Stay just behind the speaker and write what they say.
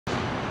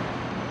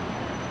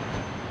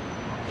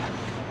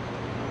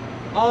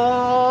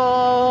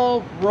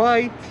All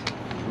right,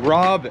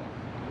 Robin,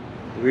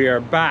 we are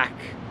back.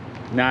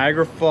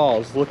 Niagara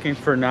Falls, looking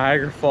for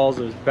Niagara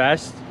Falls'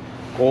 best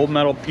gold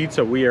medal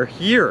pizza. We are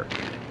here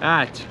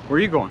at, where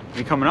are you going? Are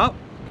you coming up?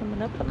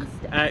 Coming up on the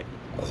step. At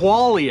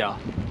Qualia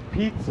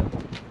Pizza.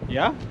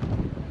 Yeah?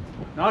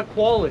 Not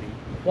quality,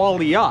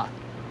 Qualia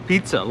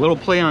Pizza. A little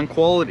play on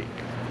quality.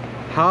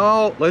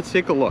 How, let's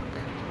take a look.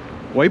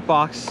 White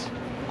box,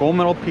 gold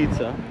medal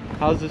pizza.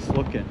 How's this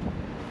looking?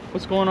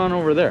 What's going on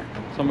over there?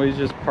 Somebody's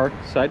just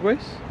parked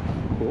sideways?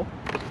 Cool.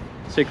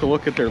 Let's take a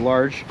look at their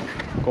large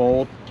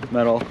gold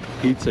medal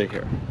pizza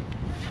here.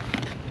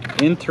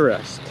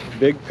 Interest.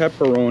 Big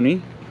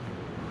pepperoni.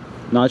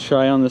 Not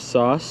shy on the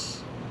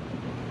sauce.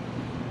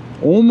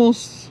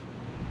 Almost,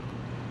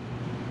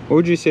 what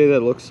would you say that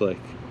looks like?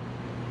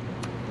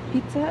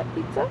 Pizza Hut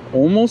pizza?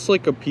 Almost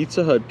like a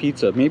Pizza Hut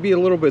pizza. Maybe a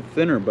little bit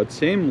thinner, but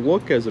same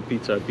look as a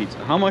Pizza Hut pizza.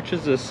 How much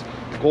is this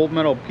gold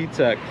medal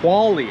pizza at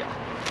Qualia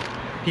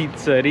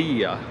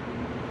Pizzeria?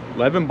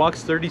 11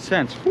 bucks 30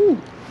 cents.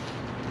 Whew.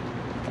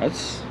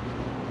 That's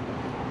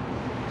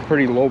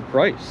pretty low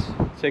price.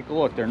 Let's take a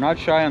look. They're not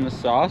shy on the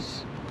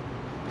sauce.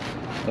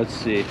 Let's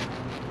see.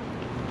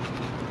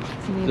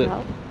 Do you need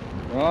help?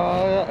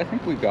 I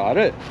think we got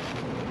it.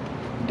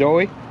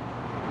 Doughy.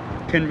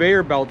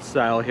 Conveyor belt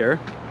style here.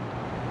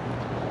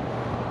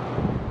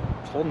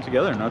 It's holding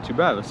together, not too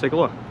bad. Let's take a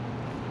look.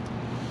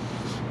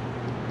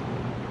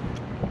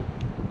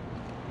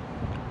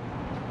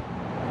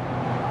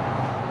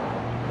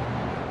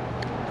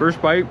 First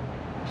bite,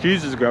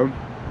 cheese is good.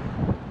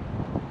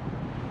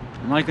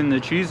 I'm liking the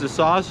cheese, the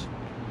sauce.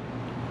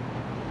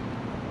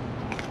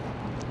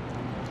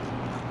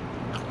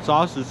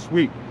 Sauce is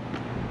sweet.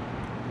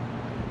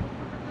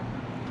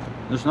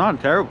 It's not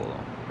terrible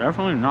though,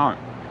 definitely not.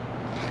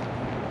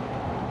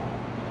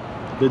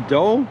 The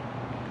dough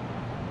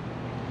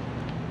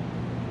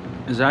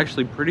is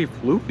actually pretty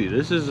floofy.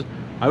 This is,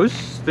 I was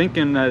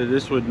thinking that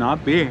this would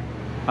not be.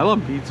 I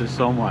love pizza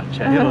so much.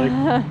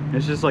 Like,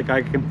 it's just like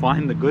I can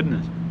find the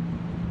goodness.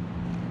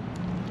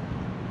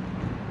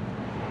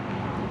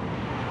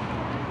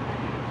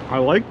 I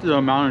like the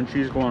amount of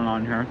cheese going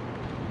on here.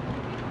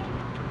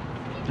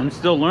 I'm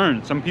still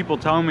learning. Some people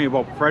telling me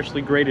about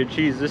freshly grated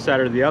cheese, this,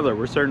 that, or the other.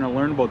 We're starting to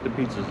learn about the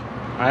pizzas.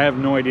 I have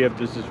no idea if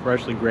this is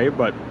freshly grated,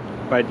 but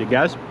if I had to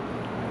guess,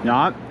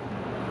 not.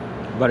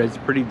 But it's a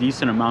pretty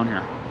decent amount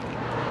here.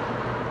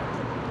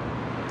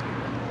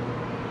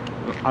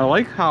 I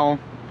like how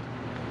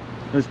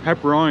this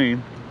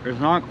pepperoni is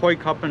not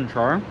quite cup and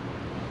char,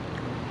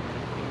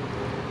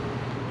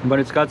 but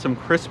it's got some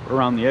crisp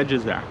around the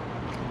edges there.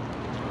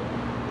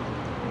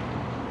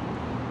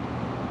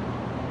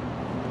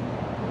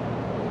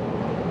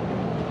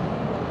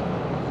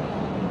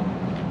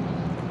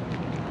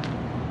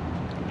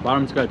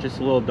 Bottom's got just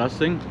a little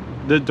dusting.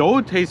 The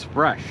dough tastes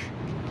fresh.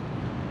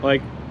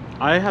 Like,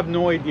 I have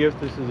no idea if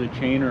this is a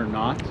chain or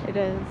not. It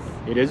is.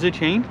 It is a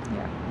chain?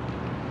 Yeah.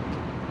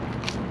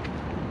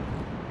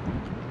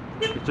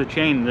 It's a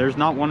chain. There's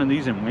not one of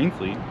these in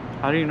Wainfleet.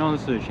 How do you know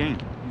this is a chain?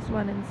 There's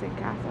one in St.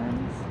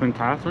 Catharines. St.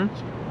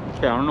 Catharines?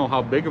 Okay, I don't know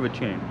how big of a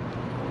chain.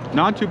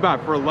 Not too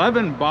bad. For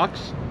 11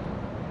 bucks,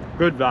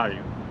 good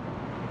value.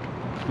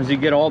 Because you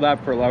get all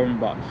that for 11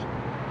 bucks.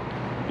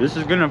 This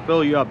is gonna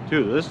fill you up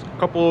too. This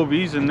couple of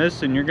these in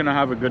this and you're gonna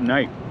have a good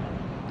night.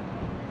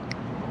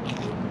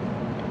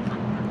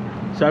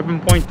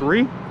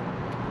 7.3.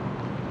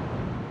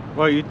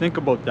 What do you think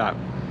about that?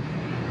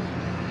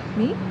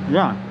 Me?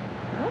 Yeah.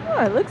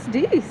 Oh, it looks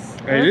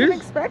decent. I It wasn't is?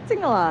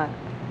 expecting a lot.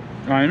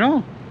 I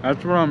know.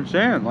 That's what I'm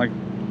saying. Like,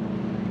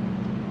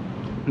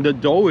 the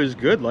dough is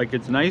good. Like,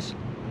 it's nice.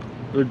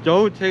 The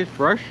dough tastes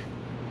fresh.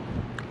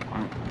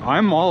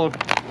 I'm all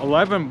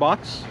 11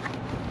 bucks.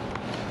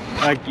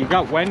 Like, you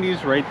got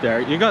Wendy's right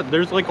there.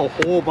 There's like a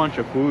whole bunch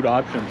of food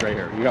options right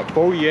here. You got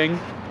Fo Ying,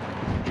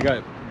 you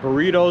got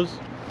burritos,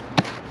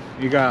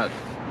 you got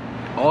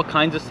all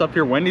kinds of stuff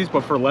here. Wendy's,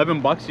 but for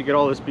 11 bucks you get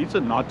all this pizza.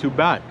 Not too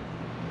bad.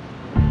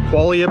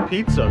 Qualia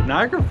Pizza.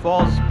 Niagara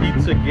Falls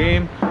pizza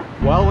game.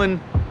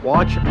 Welland,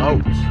 watch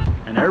out.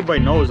 And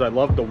everybody knows I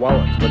love the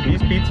Wellens, but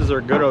these pizzas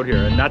are good out here,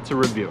 and that's a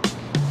review.